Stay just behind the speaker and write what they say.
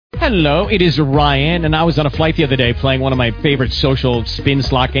Hello, it is Ryan, and I was on a flight the other day playing one of my favorite social spin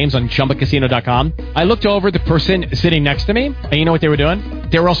slot games on ChumbaCasino.com. I looked over at the person sitting next to me, and you know what they were doing?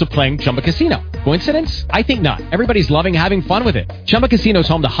 They were also playing Chumba Casino. Coincidence? I think not. Everybody's loving having fun with it. Chumba Casino is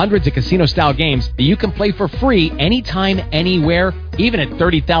home to hundreds of casino-style games that you can play for free anytime, anywhere, even at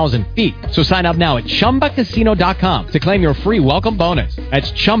 30,000 feet. So sign up now at ChumbaCasino.com to claim your free welcome bonus.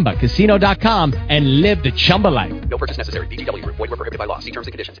 That's ChumbaCasino.com and live the Chumba life. No purchase necessary. VGW. Void where prohibited by law. See terms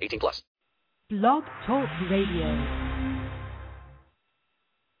and conditions. 18+. Blog Talk Radio.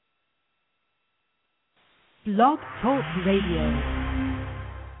 Blog Talk Radio.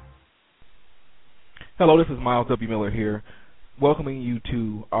 Hello, this is Myles W. Miller here, welcoming you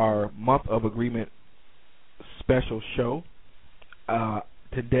to our Month of Agreement special show.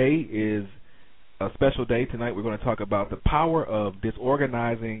 Today is a special day. Tonight we're going to talk about the power of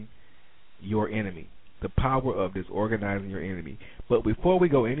disorganizing your enemy. The power of disorganizing your enemy. But before we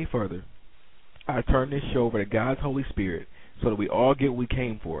go any further, I turn this show over to God's Holy Spirit so that we all get what we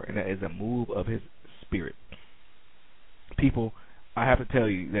came for, and that is a move of His Spirit. People, I have to tell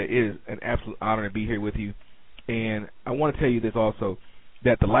you that it is an absolute honor to be here with you. And I want to tell you this also,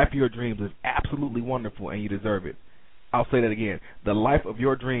 that the life of your dreams is absolutely wonderful and you deserve it. I'll say that again. The life of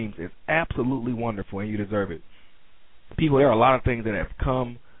your dreams is absolutely wonderful and you deserve it. People, there are a lot of things that have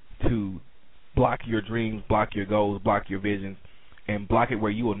come to block your dreams, block your goals, block your visions, and block it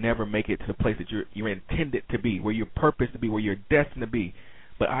where you will never make it to the place that you're intended to be, where you're purposed to be, where you're destined to be.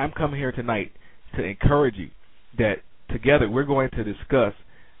 But I'm coming here tonight to encourage you that together we're going to discuss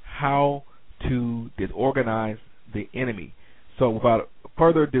how to disorganize the enemy. So without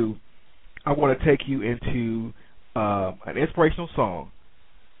further ado, I want to take you into an inspirational song,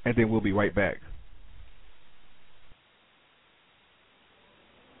 and then we'll be right back.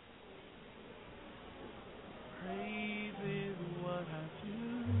 Praise is what I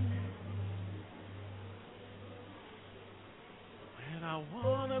do when I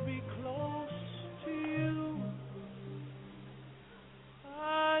want to be close to you.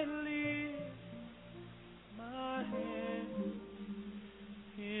 I lift my hands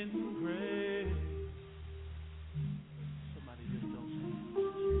in praise. Somebody just don't say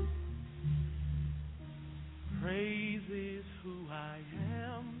it. Praise is who I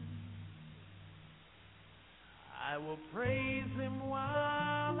am. I will praise Him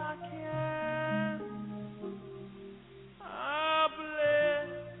while I can. I bless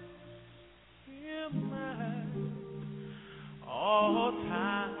Him at all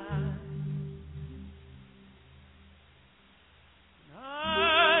times.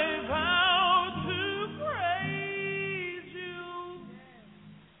 I vow to praise You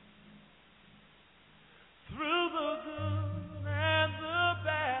through the good and the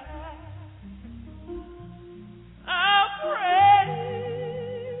bad. I praise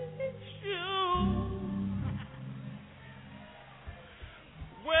You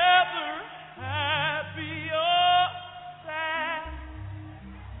whether happy or sad.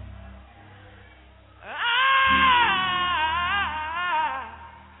 I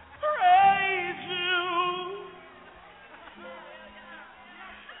praise You.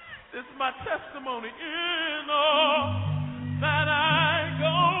 This is my testimony in all that I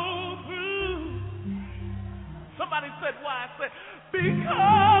go through. Somebody said, why? I said,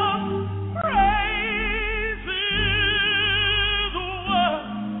 because praise is what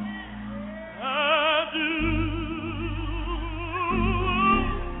I do.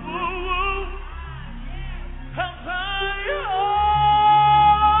 'Cause I owe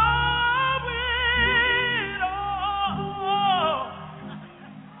it all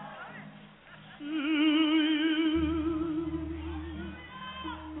to You.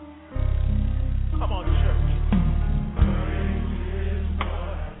 Come on, church.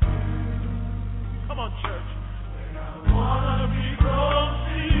 Come on, church. I wanna be close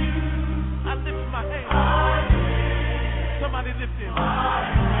to You. I lift my hands. Somebody lift Him. My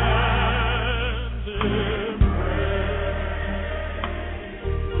hands in praise.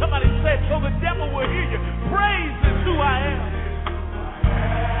 Somebody said so the devil will hear you. Praise is who I am.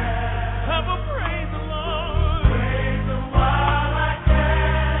 Have a praise the Lord. Praise Him while I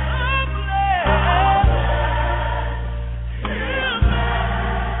can. I bless Him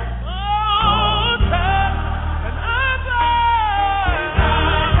at all times. And I vow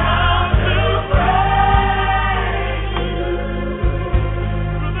to praise You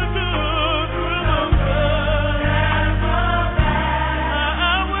through the good, through the good and the bad.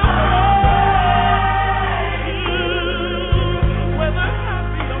 I will praise You whether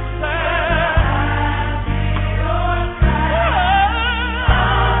happy or sad.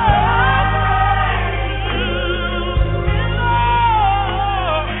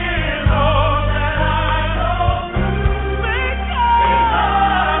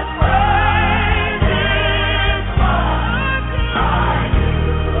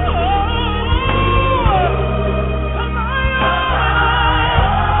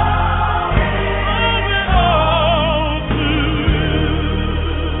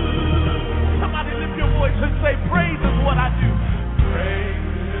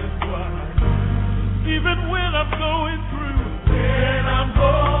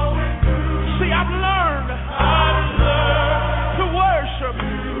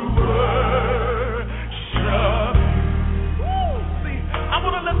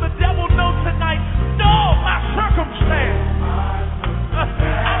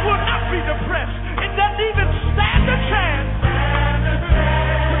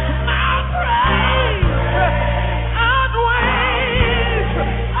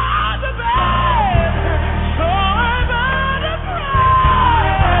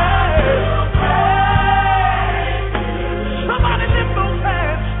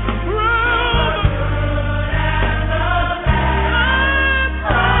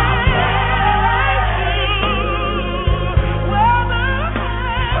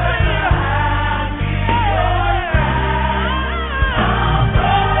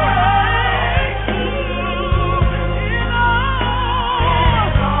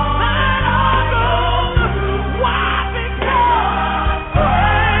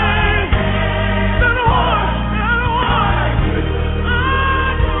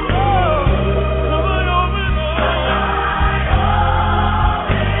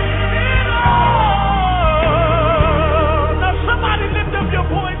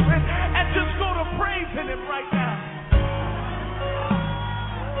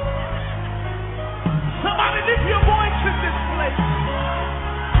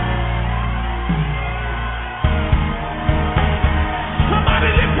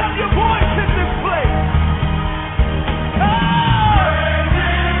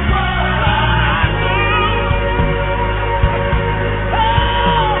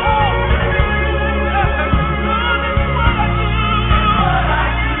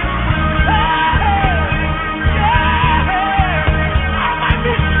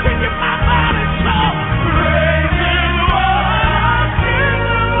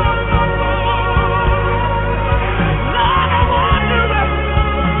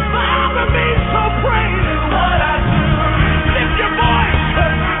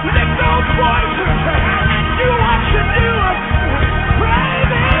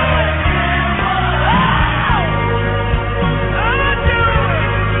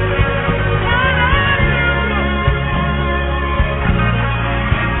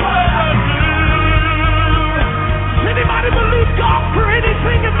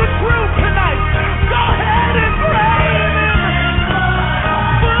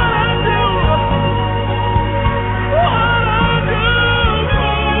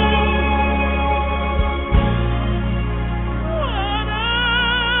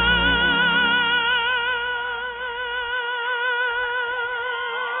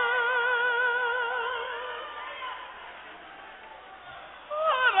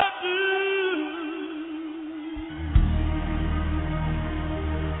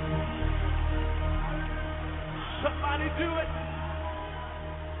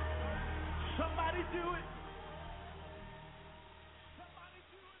 do it. Somebody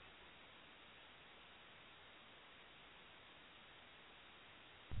do it.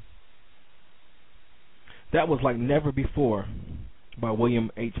 That was like Never Before by William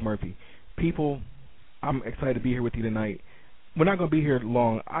H. Murphy. People, I'm excited to be here with you tonight. We're not going to be here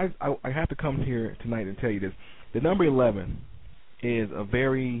long. I have to come here tonight and tell you this. The number 11 is a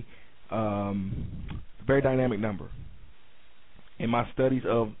very dynamic number. In my studies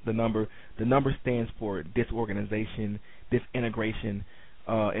of the number stands for disorganization, disintegration,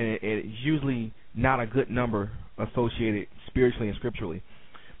 and it's usually not a good number associated spiritually and scripturally.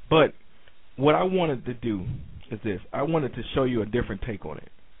 But what I wanted to do is this. I wanted to show you a different take on it.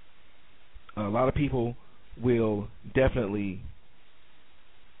 A lot of people will definitely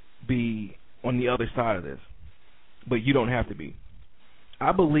be on the other side of this, but you don't have to be.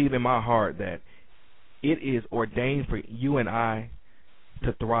 I believe in my heart that it is ordained for you and I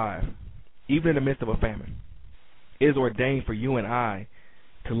to thrive, even in the midst of a famine. It is ordained for you and I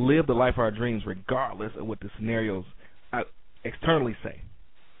to live the life of our dreams regardless of what the scenarios externally say.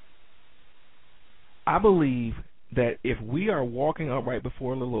 I believe that if we are walking upright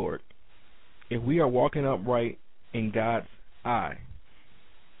before the Lord, if we are walking upright in God's eye,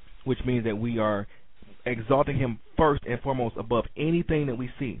 which means that we are exalting Him first and foremost above anything that we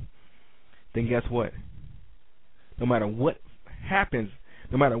see, then guess what? No matter what happens,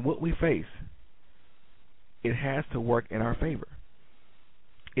 no matter what we face, it has to work in our favor.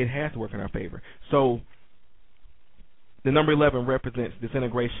 It has to work in our favor. So the number 11 represents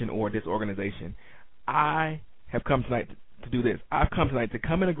disintegration or disorganization. I have come tonight to do this. I've come tonight to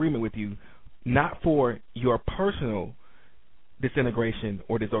come in agreement with you, not for your personal disintegration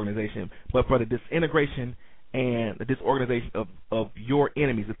or disorganization, but for the disintegration and the disorganization of your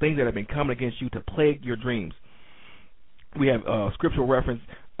enemies, the things that have been coming against you to plague your dreams. We have a scriptural reference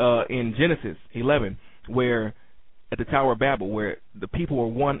in Genesis 11 where at the Tower of Babel, where the people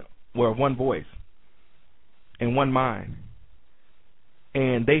were of one voice and one mind,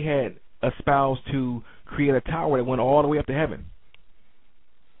 and they had espoused to create a tower that went all the way up to heaven.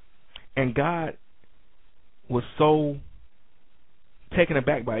 And God was so taken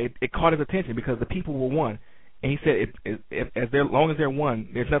aback by it, it caught his attention because the people were one. And he said, as long as they're one,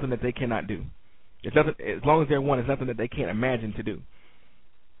 there's nothing that they cannot do. As long as they're one, there's nothing that they can't imagine to do.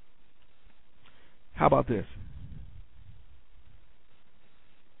 How about this?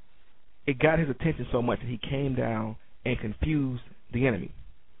 It got his attention so much that he came down and confused the enemy.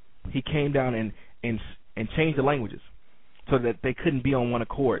 He came down and changed the languages so that they couldn't be on one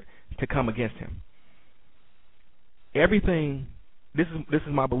accord to come against him. Everything, this is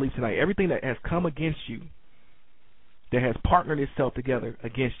my belief tonight, everything that has come against you, that has partnered itself together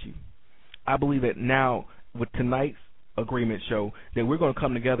against you, I believe that now with tonight's agreement show that we're going to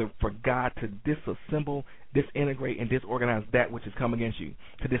come together for God to disassemble, disintegrate, and disorganize that which has come against you,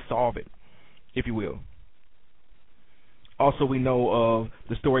 to dissolve it, if you will. Also, we know of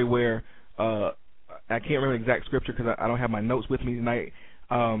the story where, I can't remember the exact scripture because I don't have my notes with me tonight,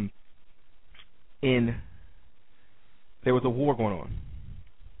 there was a war going on,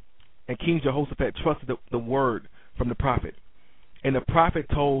 and King Jehoshaphat trusted the word from the prophet, and the prophet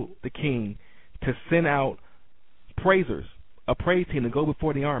told the king to send out praisers, a praise team to go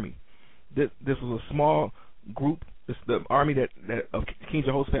before the army. This was a small group. The army that of King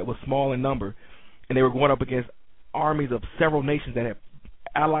Jehoshaphat was small in number, and they were going up against armies of several nations that had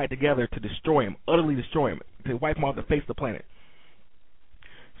allied together to destroy him, utterly destroy him, to wipe him off the face of the planet.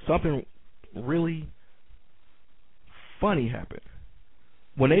 Something really funny happened.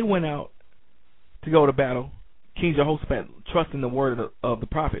 When they went out to go to battle, King Jehoshaphat, trusting the word of the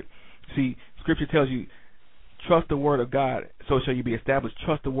prophet. See, Scripture tells you, trust the word of God, so shall you be established.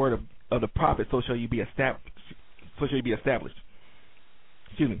 Trust the word of the prophet, so shall you be established.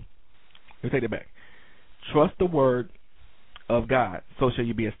 Excuse me. Let me take that back. Trust the word of God, so shall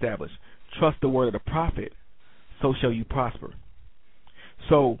you be established. Trust the word of the prophet, so shall you prosper.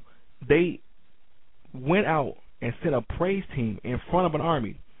 So they went out and sent a praise team in front of an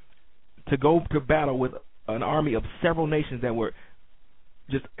army to go to battle with an army of several nations that were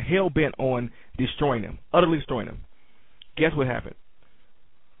just hell-bent on destroying them, utterly destroying them. Guess what happened?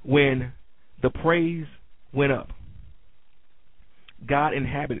 When the praise went up, God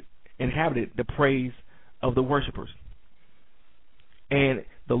inhabited the praise of the worshipers. And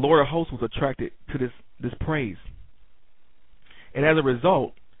the Lord of hosts was attracted to this praise. And as a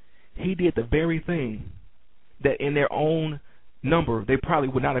result, he did the very thing that in their own number they probably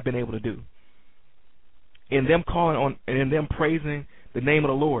would not have been able to do. In them calling on and in them praising the name of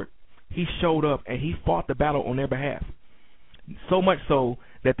the Lord, he showed up and he fought the battle on their behalf. So much so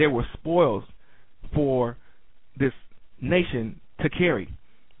that there were spoils for this nation to carry.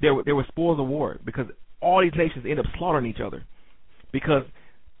 There were spoils of war because all these nations end up slaughtering each other because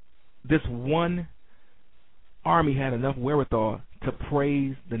this one army had enough wherewithal to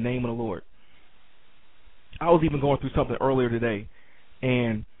praise the name of the Lord. I was even going through something earlier today,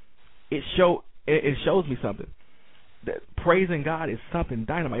 and it shows me something. That praising God is something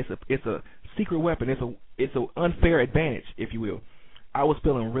dynamite. It's a secret weapon. It's an unfair advantage, if you will. I was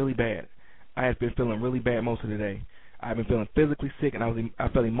feeling really bad. I had been feeling really bad most of the day. I've been feeling physically sick, and I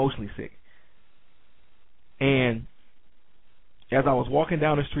felt emotionally sick. And as I was walking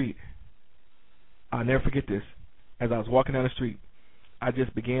down the street, I'll never forget this. As I was walking down the street, I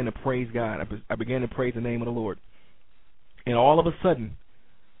just began to praise God. I began to praise the name of the Lord. And all of a sudden,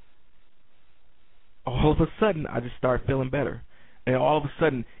 I just started feeling better. And all of a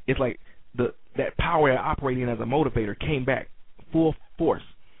sudden, it's like that power that I operated in as a motivator came back full force.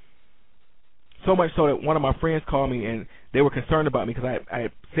 So much so that one of my friends called me, and they were concerned about me because I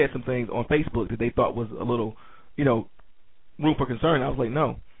had said some things on Facebook that they thought was a little, room for concern. I was like,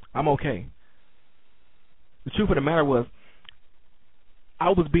 no, I'm okay. The truth of the matter was, I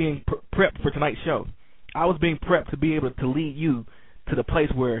was being prepped for tonight's show. I was being prepped to be able to lead you to the place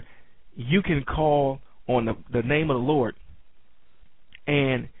where you can call on the name of the Lord,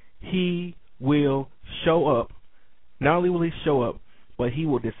 and He will show up. Not only will He show up, but He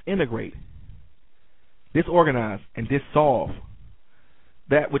will disintegrate, disorganize, and dissolve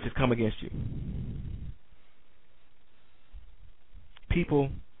that which has come against you. People,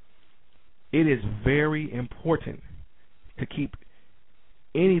 it is very important to keep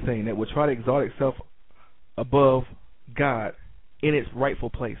anything that would try to exalt itself above God in its rightful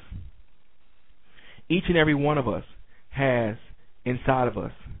place. Each and every one of us has inside of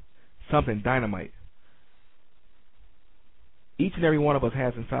us something dynamite. Each and every one of us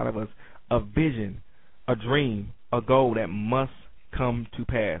has inside of us a vision, a dream, a goal that must come to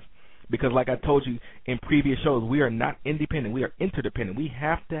pass. Because like I told you in previous shows, we are not independent. We are interdependent. We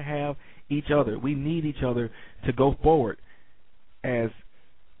have to have each other. We need each other to go forward as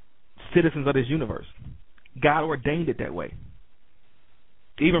citizens of this universe. God ordained it that way.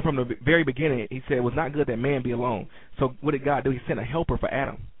 Even from the very beginning, He said it was not good that man be alone. So what did God do? He sent a helper for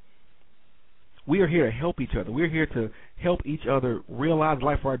Adam. We are here to help each other. We're here to help each other realize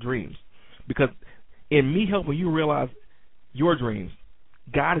life for our dreams. Because in me helping you realize your dreams,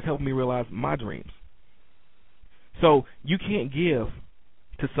 God is helping me realize my dreams. So you can't give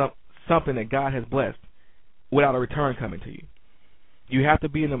to something that God has blessed without a return coming to you. You have to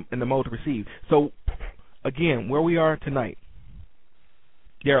be in the mode to receive. So, again, where we are tonight,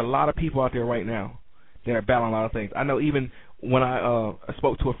 there are a lot of people out there right now that are battling a lot of things. I know even when I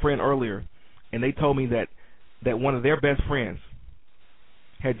spoke to a friend earlier, and they told me that one of their best friends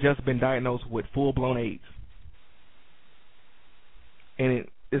had just been diagnosed with full-blown AIDS. And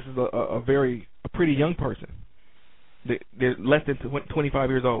this is a pretty young person. They're less than 25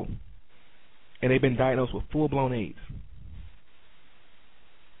 years old, and they've been diagnosed with full-blown AIDS.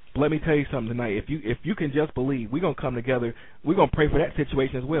 But let me tell you something tonight. If you can just believe, we're going to come together. We're going to pray for that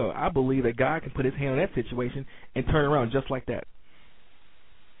situation as well. I believe that God can put His hand on that situation and turn it around just like that.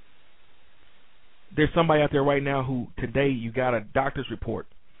 There's somebody out there right now who today you got a doctor's report,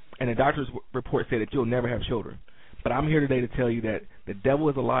 and the doctor's report said that you'll never have children. But I'm here today to tell you that the devil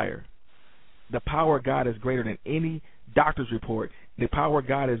is a liar. The power of God is greater than any doctor's report. The power of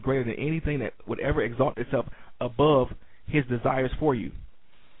God is greater than anything that would ever exalt itself above His desires for you.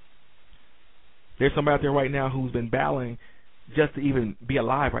 There's somebody out there right now who's been battling just to even be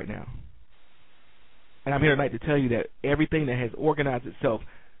alive right now. And I'm here tonight to tell you that everything that has organized itself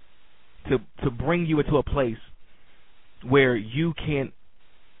to bring you into a place where you can't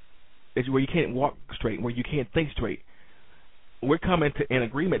walk straight, where you can't think straight. We're coming to an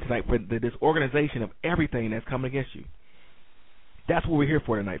agreement tonight for the disorganization of everything that's coming against you. That's what we're here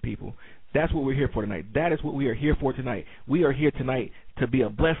for tonight, people. That's what we're here for tonight. That is what we are here for tonight. We are here tonight to be a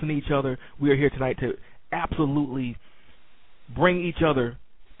blessing to each other. We are here tonight to absolutely bring each other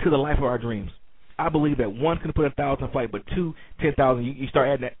to the life of our dreams. I believe that one can put 1,000 to flight, but 2, 10,000. You start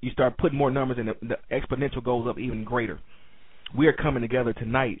adding that. You start putting more numbers, and the exponential goes up even greater. We are coming together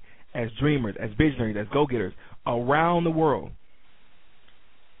tonight as dreamers, as visionaries, as go-getters around the world,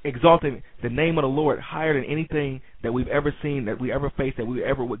 exalting the name of the Lord higher than anything that we've ever seen, that we ever faced, that we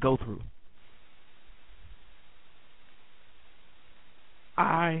ever would go through.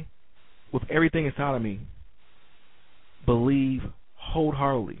 I, with everything inside of me, believe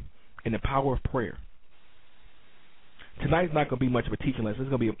wholeheartedly in the power of prayer. Tonight's not going to be much of a teaching lesson.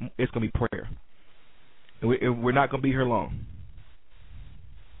 It's going to be prayer. And we're not going to be here long.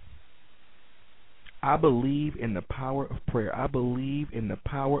 I believe in the power of prayer. I believe in the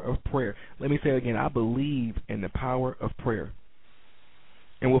power of prayer. Let me say it again. I believe in the power of prayer.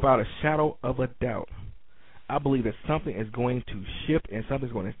 And without a shadow of a doubt, I believe that something is going to shift and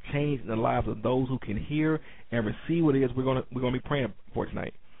something's going to change in the lives of those who can hear and receive what it is we're going to be praying for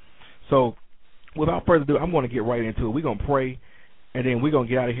tonight. So, without further ado, I'm going to get right into it. We're going to pray, and then we're going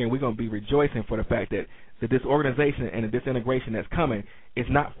to get out of here, and we're going to be rejoicing for the fact that this organization and the disintegration that's coming is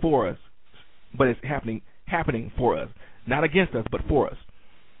not for us, but it's happening for us. Not against us, but for us.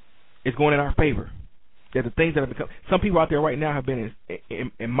 It's going in our favor. That the things that have become, some people out there right now have been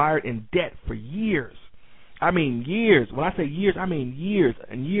mired in debt for years. I mean years. When I say years, I mean years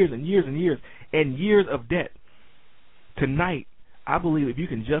and years and years and years and years of debt. Tonight, I believe if you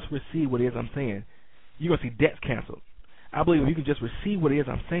can just receive what it is I'm saying, you're going to see debts canceled. I believe if you can just receive what it is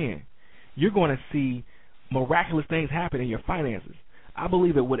I'm saying, you're going to see miraculous things happen in your finances. I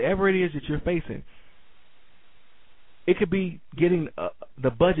believe that whatever it is that you're facing, it could be getting the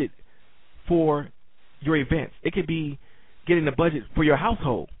budget for your events. It could be getting the budget for your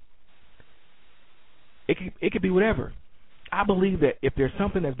household. It could be whatever. I believe that if there's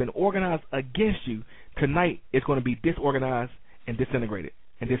something that's been organized against you, tonight it's going to be disorganized and disintegrated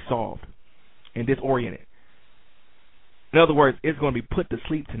and dissolved and disoriented. In other words, it's going to be put to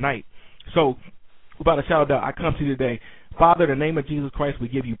sleep tonight. So, without a shadow of doubt, I come to you today. Father, in the name of Jesus Christ, we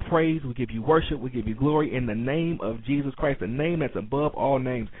give you praise, we give you worship, we give you glory in the name of Jesus Christ, the name that's above all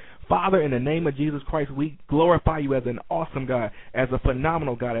names. Father, in the name of Jesus Christ, we glorify you as an awesome God, as a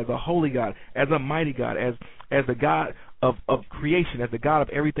phenomenal God, as a holy God, as a mighty God, as the God of creation, as the God of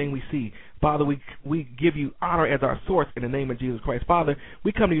everything we see. Father, we give you honor as our source in the name of Jesus Christ. Father,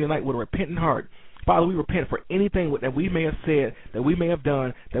 we come to you tonight with a repentant heart. Father, we repent for anything that we may have said, that we may have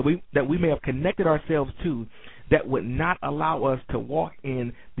done, that we may have connected ourselves to, that would not allow us to walk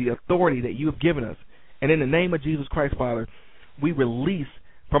in the authority that you have given us. And in the name of Jesus Christ, Father, we release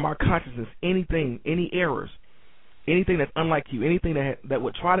from our consciousness anything, any errors, anything that's unlike you, anything that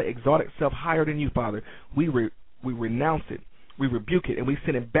would try to exalt itself higher than you, Father. We renounce it. We rebuke it, and we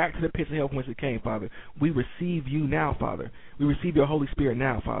send it back to the pits of hell from which it came, Father. We receive you now, Father. We receive your Holy Spirit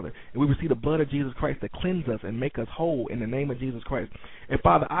now, Father. And we receive the blood of Jesus Christ to cleanse us and make us whole in the name of Jesus Christ. And,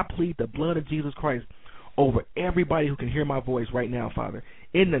 Father, I plead the blood of Jesus Christ over everybody who can hear my voice right now, Father.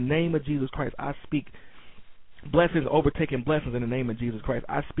 In the name of Jesus Christ, I speak blessings overtaking blessings in the name of Jesus Christ.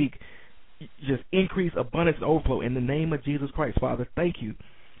 I speak just increase, abundance, and overflow in the name of Jesus Christ, Father. Thank you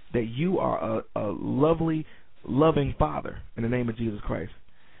that you are a lovely, loving Father in the name of Jesus Christ.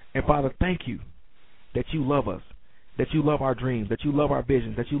 And, Father, thank you that you love us, that you love our dreams, that you love our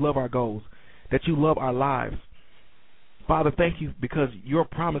visions, that you love our goals, that you love our lives. Father, thank you because your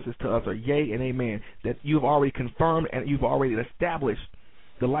promises to us are yea and amen, that you have already confirmed and you've already established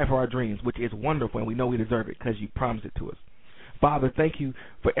the life of our dreams, which is wonderful, and we know we deserve it because you promised it to us. Father, thank you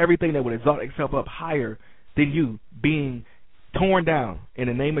for everything that would exalt itself up higher than you being torn down in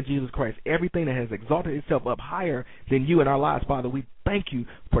the name of Jesus Christ. Everything that has exalted itself up higher than you in our lives, Father, we thank you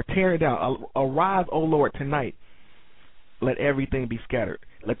for tearing down. Arise, O Lord, tonight. Let everything be scattered.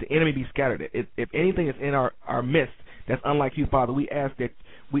 Let the enemy be scattered. If anything is in our midst that's unlike you, Father, we ask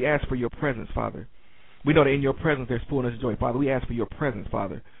for your presence, Father. We know that in your presence there's fullness of joy. Father, we ask for your presence,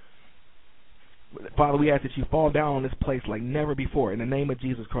 Father. Father, we ask that you fall down on this place like never before in the name of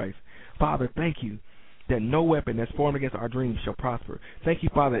Jesus Christ. Father, thank you that no weapon that's formed against our dreams shall prosper. Thank you,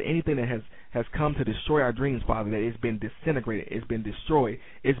 Father, that anything that has come to destroy our dreams, Father, that it's been disintegrated, it's been destroyed,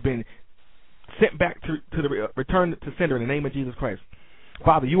 it's been sent back to the return to sender in the name of Jesus Christ.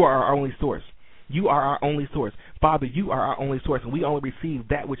 Father, you are our only source. You are our only source. Father, you are our only source, and we only receive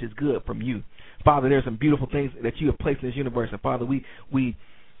that which is good from you. Father, there's some beautiful things that you have placed in this universe, and Father, we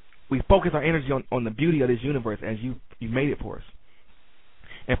focus our energy on the beauty of this universe as you made it for us.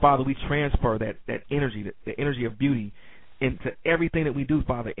 And Father, we transfer that energy, the energy of beauty, into everything that we do,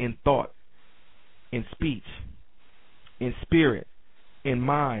 Father, in thought, in speech, in spirit, in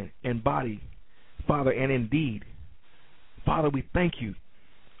mind, in body, Father, and in deed. Father, we thank you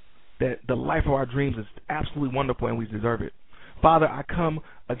that the life of our dreams is absolutely wonderful and we deserve it. Father, I come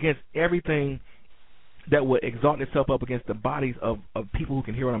against everything that would exalt itself up against the bodies of people who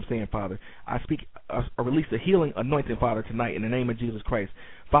can hear what I'm saying, Father. I release a healing anointing, Father, tonight in the name of Jesus Christ.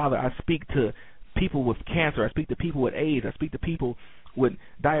 Father, I speak to people with cancer. I speak to people with AIDS. I speak to people with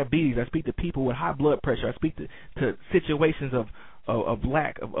diabetes. I speak to people with high blood pressure. I speak to situations of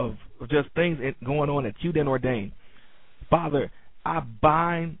lack, of just things going on that you didn't ordain. Father, I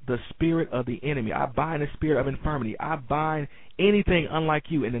bind the spirit of the enemy. I bind the spirit of infirmity. I bind anything unlike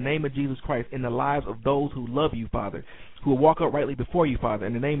you in the name of Jesus Christ in the lives of those who love you, Father. who will walk uprightly before you, Father,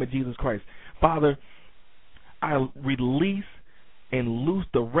 in the name of Jesus Christ. Father, I release and loose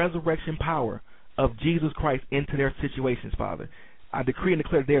the resurrection power of Jesus Christ into their situations, Father. I decree and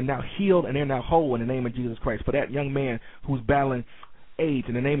declare they are now healed and they're now whole in the name of Jesus Christ. For that young man who's battling AIDS,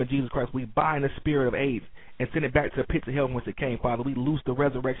 in the name of Jesus Christ, we bind the spirit of AIDS and send it back to the pits of hell from whence it came, Father. We loose the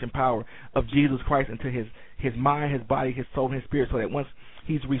resurrection power of Jesus Christ into his mind, his body, his soul, and his spirit, so that once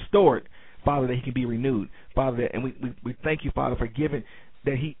he's restored, Father, that he can be renewed, Father. And we thank you, Father, for giving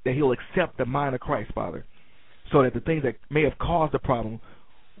that he'll accept the mind of Christ, Father, so that the things that may have caused the problem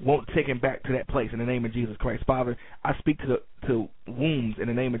won't take him back to that place in the name of Jesus Christ. Father, I speak to wombs in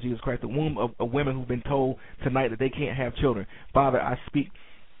the name of Jesus Christ, the womb of women who've been told tonight that they can't have children. Father, I speak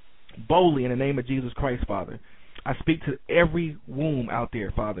boldly in the name of Jesus Christ, Father. I speak to every womb out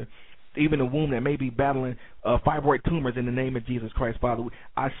there, Father, even a womb that may be battling fibroid tumors in the name of Jesus Christ, Father.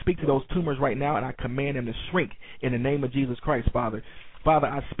 I speak to those tumors right now, and I command them to shrink in the name of Jesus Christ, Father. Father,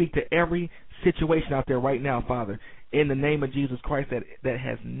 I speak to every situation out there right now, Father, in the name of Jesus Christ that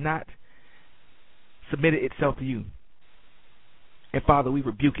has not submitted itself to you. And Father, we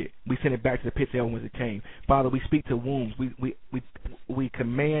rebuke it. We send it back to the pits of hell whence it came. Father, we speak to wombs. We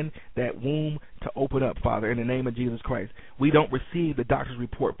command that womb to open up, Father, in the name of Jesus Christ. We don't receive the doctor's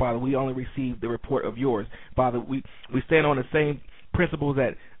report, Father. We only receive the report of yours, Father. We stand on the same principles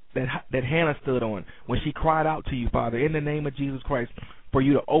that Hannah stood on when she cried out to you, Father, in the name of Jesus Christ, for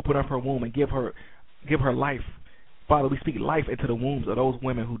you to open up her womb and give her life. Father, we speak life into the wombs of those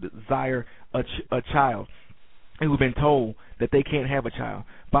women who desire a child and who've been told that they can't have a child.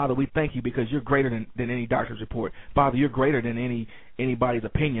 Father, we thank you because you're greater than any doctor's report. Father, you're greater than anybody's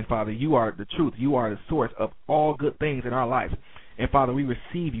opinion, Father. You are the truth. You are the source of all good things in our life. And Father, we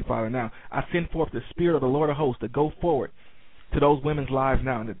receive you, Father, now. I send forth the Spirit of the Lord of hosts to go forward to those women's lives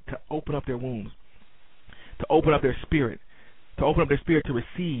now, and to open up their wombs, to open up their spirit, to open up their spirit to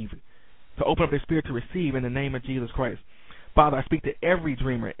receive, in the name of Jesus Christ. Father, I speak to every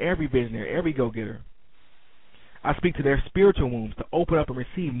dreamer, every visionary, every go-getter. I speak to their spiritual wombs to open up and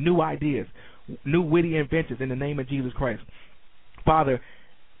receive new ideas, new witty inventions in the name of Jesus Christ. Father,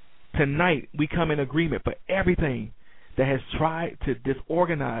 tonight we come in agreement for everything that has tried to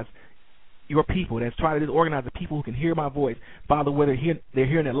disorganize your people, that's tried to disorganize the people who can hear my voice. Father, whether they're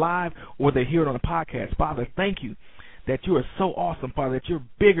hearing it live or they're hearing it on a podcast. Father, thank you that you are so awesome, Father, that you're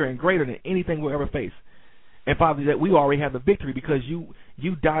bigger and greater than anything we'll ever face. And Father, that we already have the victory because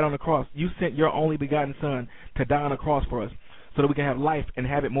you died on the cross. You sent your only begotten Son to die on the cross for us so that we can have life and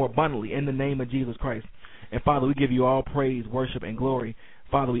have it more abundantly in the name of Jesus Christ. And Father, we give you all praise, worship, and glory.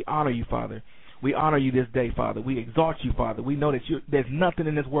 Father, we honor you, Father. We honor you this day, Father. We exalt you, Father. We know that there's nothing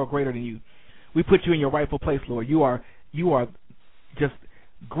in this world greater than you. We put you in your rightful place, Lord. You are just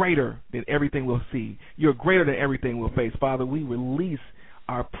greater than everything we'll see. You're greater than everything we'll face. Father, we release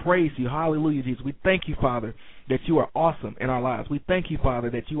our praise to you. Hallelujah, Jesus. We thank you, Father, that you are awesome in our lives. We thank you, Father,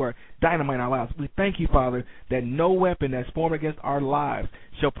 that you are dynamite in our lives. We thank you, Father, that no weapon that's formed against our lives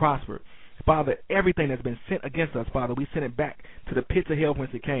shall prosper. Father, everything that's been sent against us, Father, we send it back to the pits of hell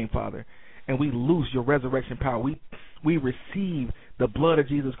whence it came, Father, and we loose your resurrection power. We receive the blood of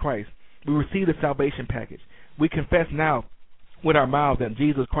Jesus Christ. We receive the salvation package. We confess now with our mouths that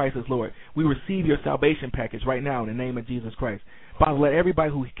Jesus Christ is Lord. We receive your salvation package right now in the name of Jesus Christ. Father, let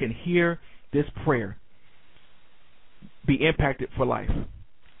everybody who can hear this prayer be impacted for life.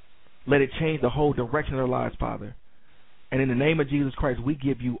 Let it change the whole direction of their lives, Father. And in the name of Jesus Christ, we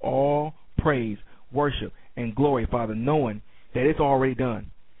give you all praise, worship, and glory, Father, knowing that it's already done.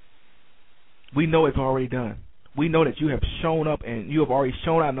 We know it's already done. We know that you have shown up and you have already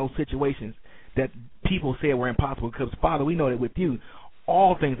shown out in those situations that people said were impossible because, Father, we know that with you,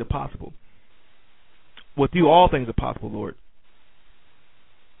 all things are possible. With you, all things are possible, Lord.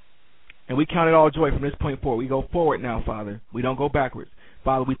 And we count it all joy from this point forward. We go forward now, Father. We don't go backwards.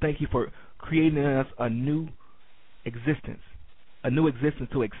 Father, we thank you for creating in us a new existence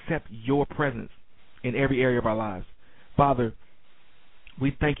to accept your presence in every area of our lives. Father,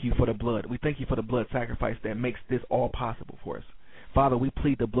 we thank you for the blood. We thank you for the blood sacrifice that makes this all possible for us. Father, we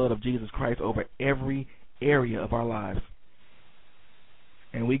plead the blood of Jesus Christ over every area of our lives.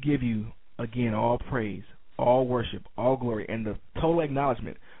 And we give you, again, all praise, all worship, all glory, and the total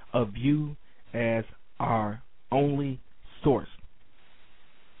acknowledgement of you as our only source.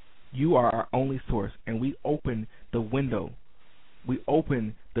 You are our only source, and we open the window. We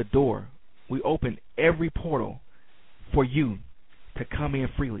open the door. We open every portal for you to come in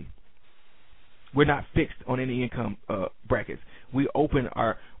freely. We're not fixed on any income brackets. We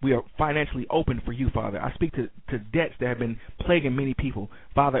are financially open for you, Father. I speak to debts that have been plaguing many people.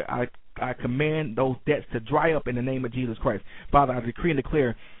 Father, I I command those debts to dry up in the name of Jesus Christ. Father, I decree and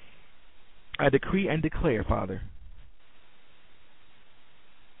declare, Father,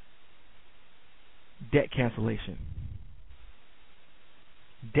 debt cancellation.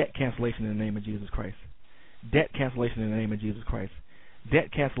 Debt cancellation in the name of Jesus Christ. Debt cancellation in the name of Jesus Christ.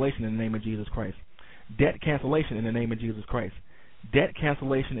 Debt cancellation in the name of Jesus Christ. Debt cancellation in the name of Jesus Christ. Debt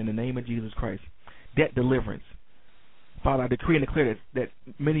cancellation in the name of Jesus Christ. Debt deliverance. Father, I decree and declare that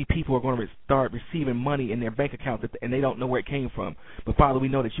many people are going to start receiving money in their bank accounts and they don't know where it came from. But, Father, we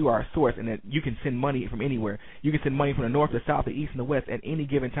know that you are a source and that you can send money from anywhere. You can send money from the north, the south, the east, and the west at any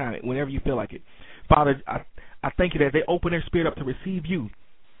given time, whenever you feel like it. Father, I thank you that they open their spirit up to receive you,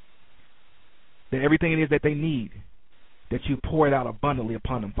 that everything it is that they need, that you pour it out abundantly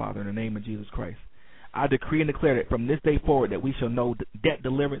upon them, Father, in the name of Jesus Christ. I decree and declare that from this day forward that we shall know debt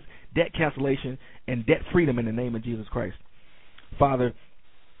deliverance, debt cancellation, and debt freedom in the name of Jesus Christ. Father,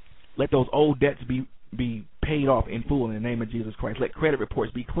 let those old debts be paid off in full in the name of Jesus Christ. Let credit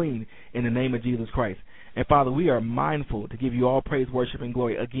reports be clean in the name of Jesus Christ. And, Father, we are mindful to give you all praise, worship, and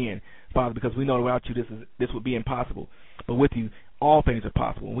glory again, Father, because we know without you this would be impossible. But with you, all things are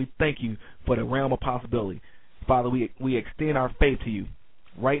possible. And we thank you for the realm of possibility. Father, we extend our faith to you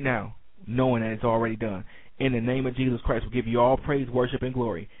right now, knowing that it's already done. In the name of Jesus Christ, we give you all praise, worship, and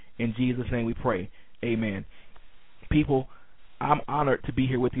glory. In Jesus' name we pray. Amen. People, I'm honored to be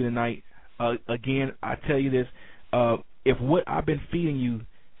here with you tonight. Again, I tell you this, if what I've been feeding you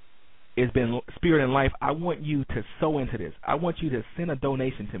has been spirit and life, I want you to sow into this. I want you to send a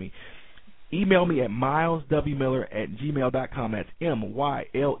donation to me. Email me at MylesWMiller@gmail.com. That's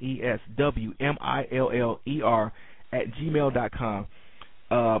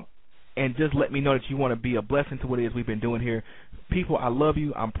MylesWMiller@gmail.com. And just let me know that you want to be a blessing to what it is we've been doing here. People, I love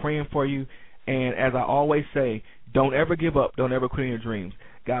you. I'm praying for you. And as I always say, don't ever give up. Don't ever quit on your dreams.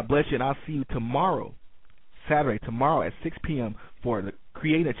 God bless you, and I'll see you tomorrow, Saturday, at 6 p.m. for the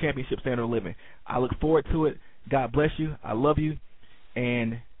Creating a Championship Standard of Living. I look forward to it. God bless you. I love you.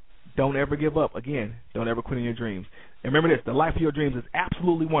 And don't ever give up. Again, don't ever quit on your dreams. And remember this, the life of your dreams is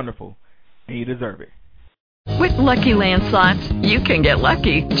absolutely wonderful, and you deserve it. With Lucky Land Slots, you can get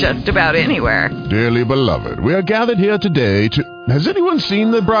lucky just about anywhere. Dearly beloved, we are gathered here today to... Has anyone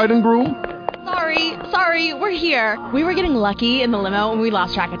seen the bride and groom? Sorry, we're here. We were getting lucky in the limo and we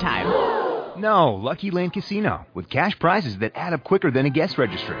lost track of time. No, Lucky Land Casino, with cash prizes that add up quicker than a guest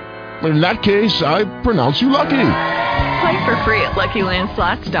registry. In that case, I pronounce you lucky. Play for free at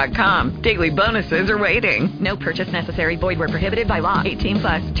LuckyLandSlots.com. Daily bonuses are waiting. No purchase necessary. Void where prohibited by law.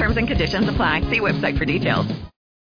 18+. Terms and conditions apply. See website for details.